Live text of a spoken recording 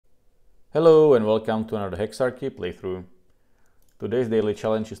Hello and welcome to another Hexarchy playthrough. Today's daily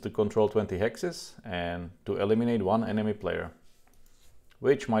challenge is to control 20 hexes and to eliminate one enemy player.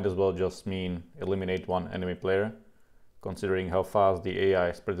 Which might as well just mean eliminate one enemy player, considering how fast the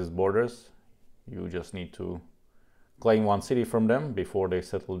AI spreads its borders. You just need to claim one city from them before they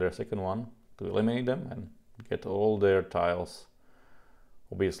settle their second one to eliminate them and get all their tiles.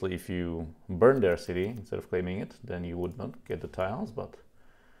 Obviously, if you burn their city instead of claiming it, then you would not get the tiles, but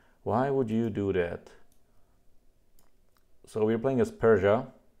why would you do that? So we're playing as Persia,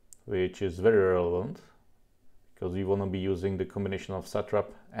 which is very relevant because we want to be using the combination of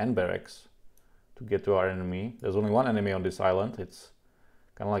Satrap and Barracks to get to our enemy. There's only one enemy on this island. It's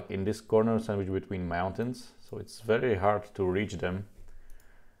kind of like in this corner sandwiched between mountains, so it's very hard to reach them,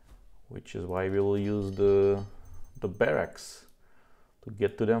 which is why we'll use the Barracks to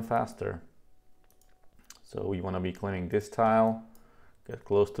get to them faster. So we want to be claiming this tile, get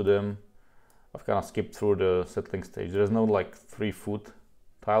close to them. I've kind of skipped through the settling stage. There's no like 3-foot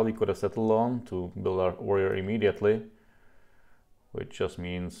tile we could have settled on to build our warrior immediately, which just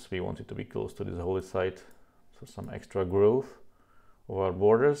means we want it to be close to this holy site, so some extra growth of our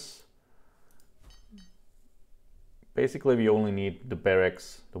borders. Basically we only need the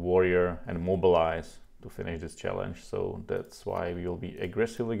barracks, the warrior and mobilize to finish this challenge, so that's why we will be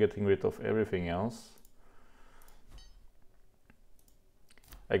aggressively getting rid of everything else.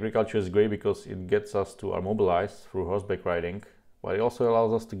 Agriculture is great because it gets us to our mobilize through horseback riding, but it also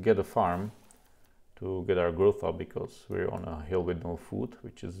allows us to get a farm to get our growth up because we're on a hill with no food,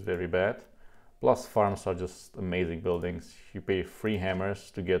 which is very bad. Plus farms are just amazing buildings. You pay 3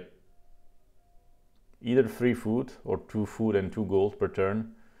 hammers to get either 3 food or 2 food and 2 gold per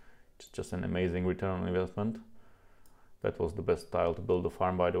turn. It's just an amazing return on investment. That was the best tile to build a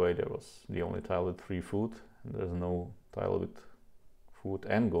farm, by the way. There was the only tile with 3 food, and there's no tile with food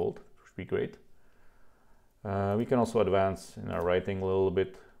and gold, which would be great. We can also advance in our writing a little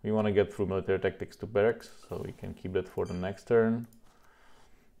bit. We want to get through military tactics to barracks, so we can keep that for the next turn.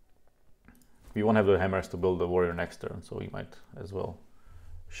 We won't have the hammers to build the warrior next turn, so we might as well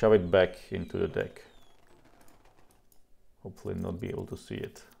shove it back into the deck. Hopefully not be able to see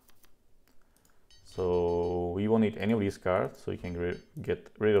it. So we won't need any of these cards, so you can get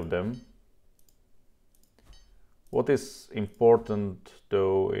rid of them. What is important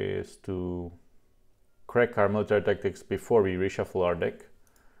though is to crack our military tactics before we reshuffle our deck,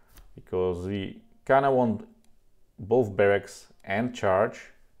 because we kind of want both barracks and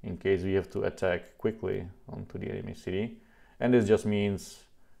charge in case we have to attack quickly onto the enemy city. And this just means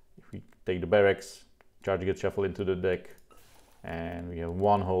if we take the barracks, charge gets shuffled into the deck, and we have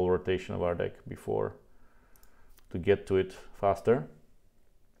one whole rotation of our deck before to get to it faster.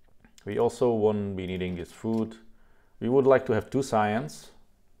 We also won't be needing this food. We would like to have 2 science,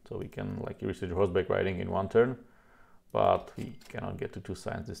 so we can like research horseback riding in 1 turn, but we cannot get to 2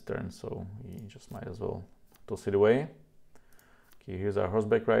 science this turn, so we just might as well toss it away. Okay, here's our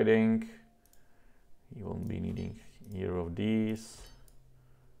horseback riding. We won't be needing either of these.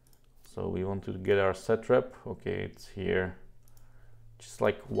 So we want to get our Satrap. Okay, it's here. Just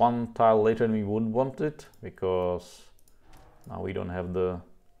like 1 tile later than we would want it, because now we don't have the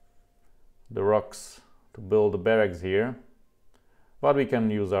rocks to build the barracks here. But we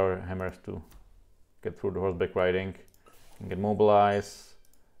can use our hammers to get through the horseback riding and get mobilized.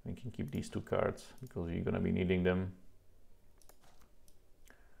 We can keep these 2 cards because we're gonna be needing them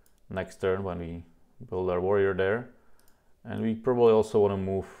next turn when we build our warrior there. And we probably also want to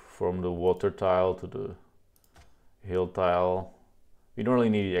move from the water tile to the hill tile. We don't really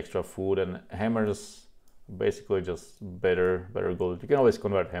need extra food, and hammers basically just better gold. You can always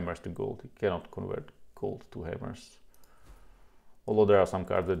convert hammers to gold. You cannot convert gold to hammers. Although there are some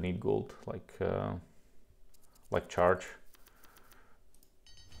cards that need gold, like charge.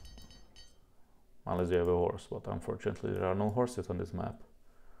 Unless you have a horse, but unfortunately there are no horses on this map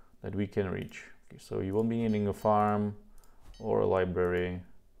that we can reach. Okay, so you won't be needing a farm or a library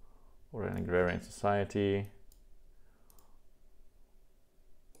or an agrarian society.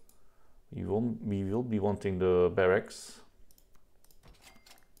 We will be wanting the barracks.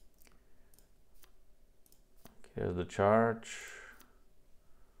 Okay, there's the charge.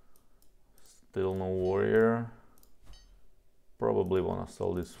 Still no warrior. Probably want to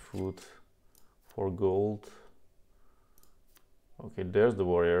sell this food for gold. Okay, there's the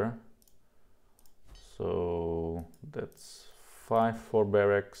warrior. So that's 5 for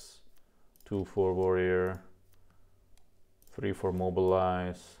barracks, 2 for warrior, 3 for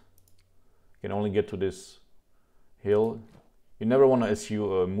mobilize. You can only get to this hill. You never want to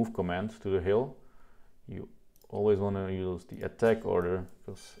issue a move command to the hill. You always want to use the attack order,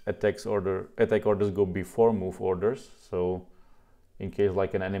 because attack orders go before move orders. So in case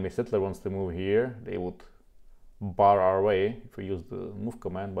like an enemy settler wants to move here, they would bar our way if we use the move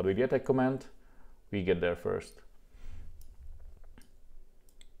command, but with the attack command we get there first,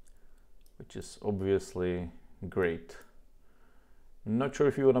 which is obviously great. Not sure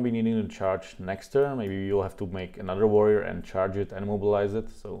if you want to be needing to charge next turn. Maybe you'll have to make another warrior and charge it and mobilize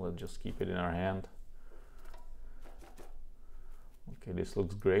it, so let's just keep it in our hand. Okay, this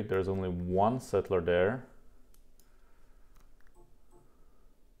looks great. There's only one settler there.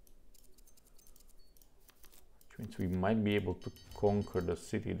 Which means we might be able to conquer the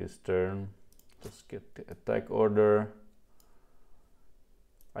city this turn. Let's get the attack order.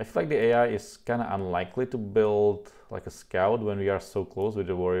 I feel like the AI is kind of unlikely to build like a scout when we are so close with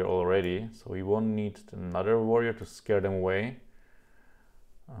the warrior already. So we won't need another warrior to scare them away.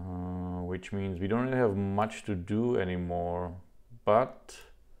 Which means we don't really have much to do anymore. But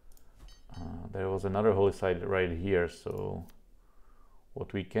there was another holy site right here. So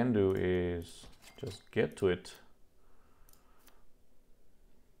what we can do is just get to it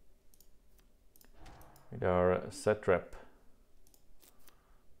with our Satrap.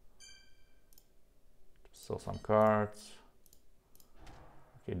 Sell some cards.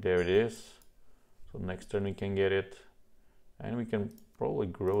 Okay, there it is. So next turn we can get it, and we can probably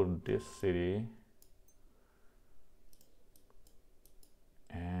grow this city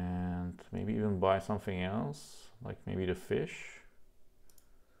and maybe even buy something else, like maybe the fish.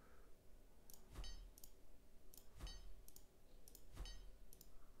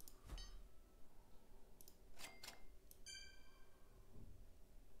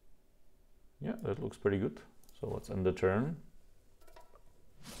 Yeah, that looks pretty good. So let's end the turn.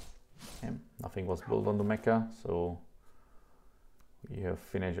 Okay, nothing was built on the mecha, so we have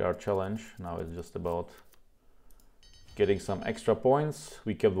finished our challenge. Now it's just about getting some extra points.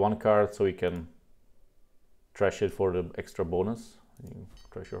 We kept one card so we can trash it for the extra bonus. You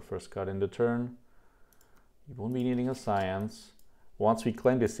trash your first card in the turn. You won't be needing a science. Once we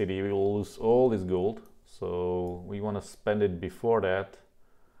claim this city, we will lose all this gold. So we want to spend it before that.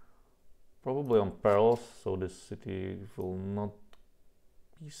 Probably on perils, so this city will not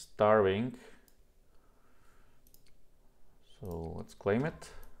be starving. So let's claim it.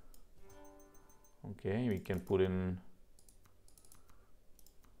 Okay, we can put in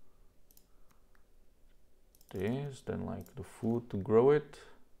this, then like the food to grow it.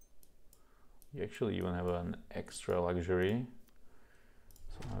 We actually even have an extra luxury.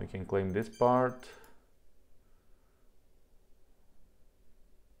 So now we can claim this part.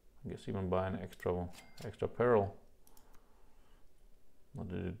 I guess even buy an extra peril. Not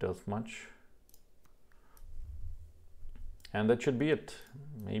that it does much. And that should be it.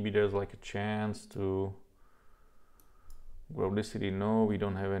 Maybe there's like a chance to grow this city. No, we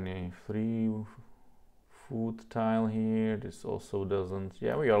don't have any free food tile here. This also doesn't.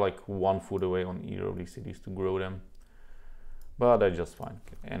 Yeah, we are like 1 food away on either of these cities to grow them. But that's just fine.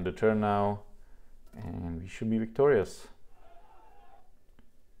 End the turn now, and we should be victorious.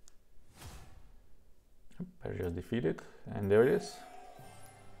 Persia is defeated, and there it is.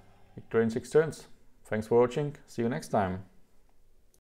 Victory in 6 turns. Thanks for watching. See you next time.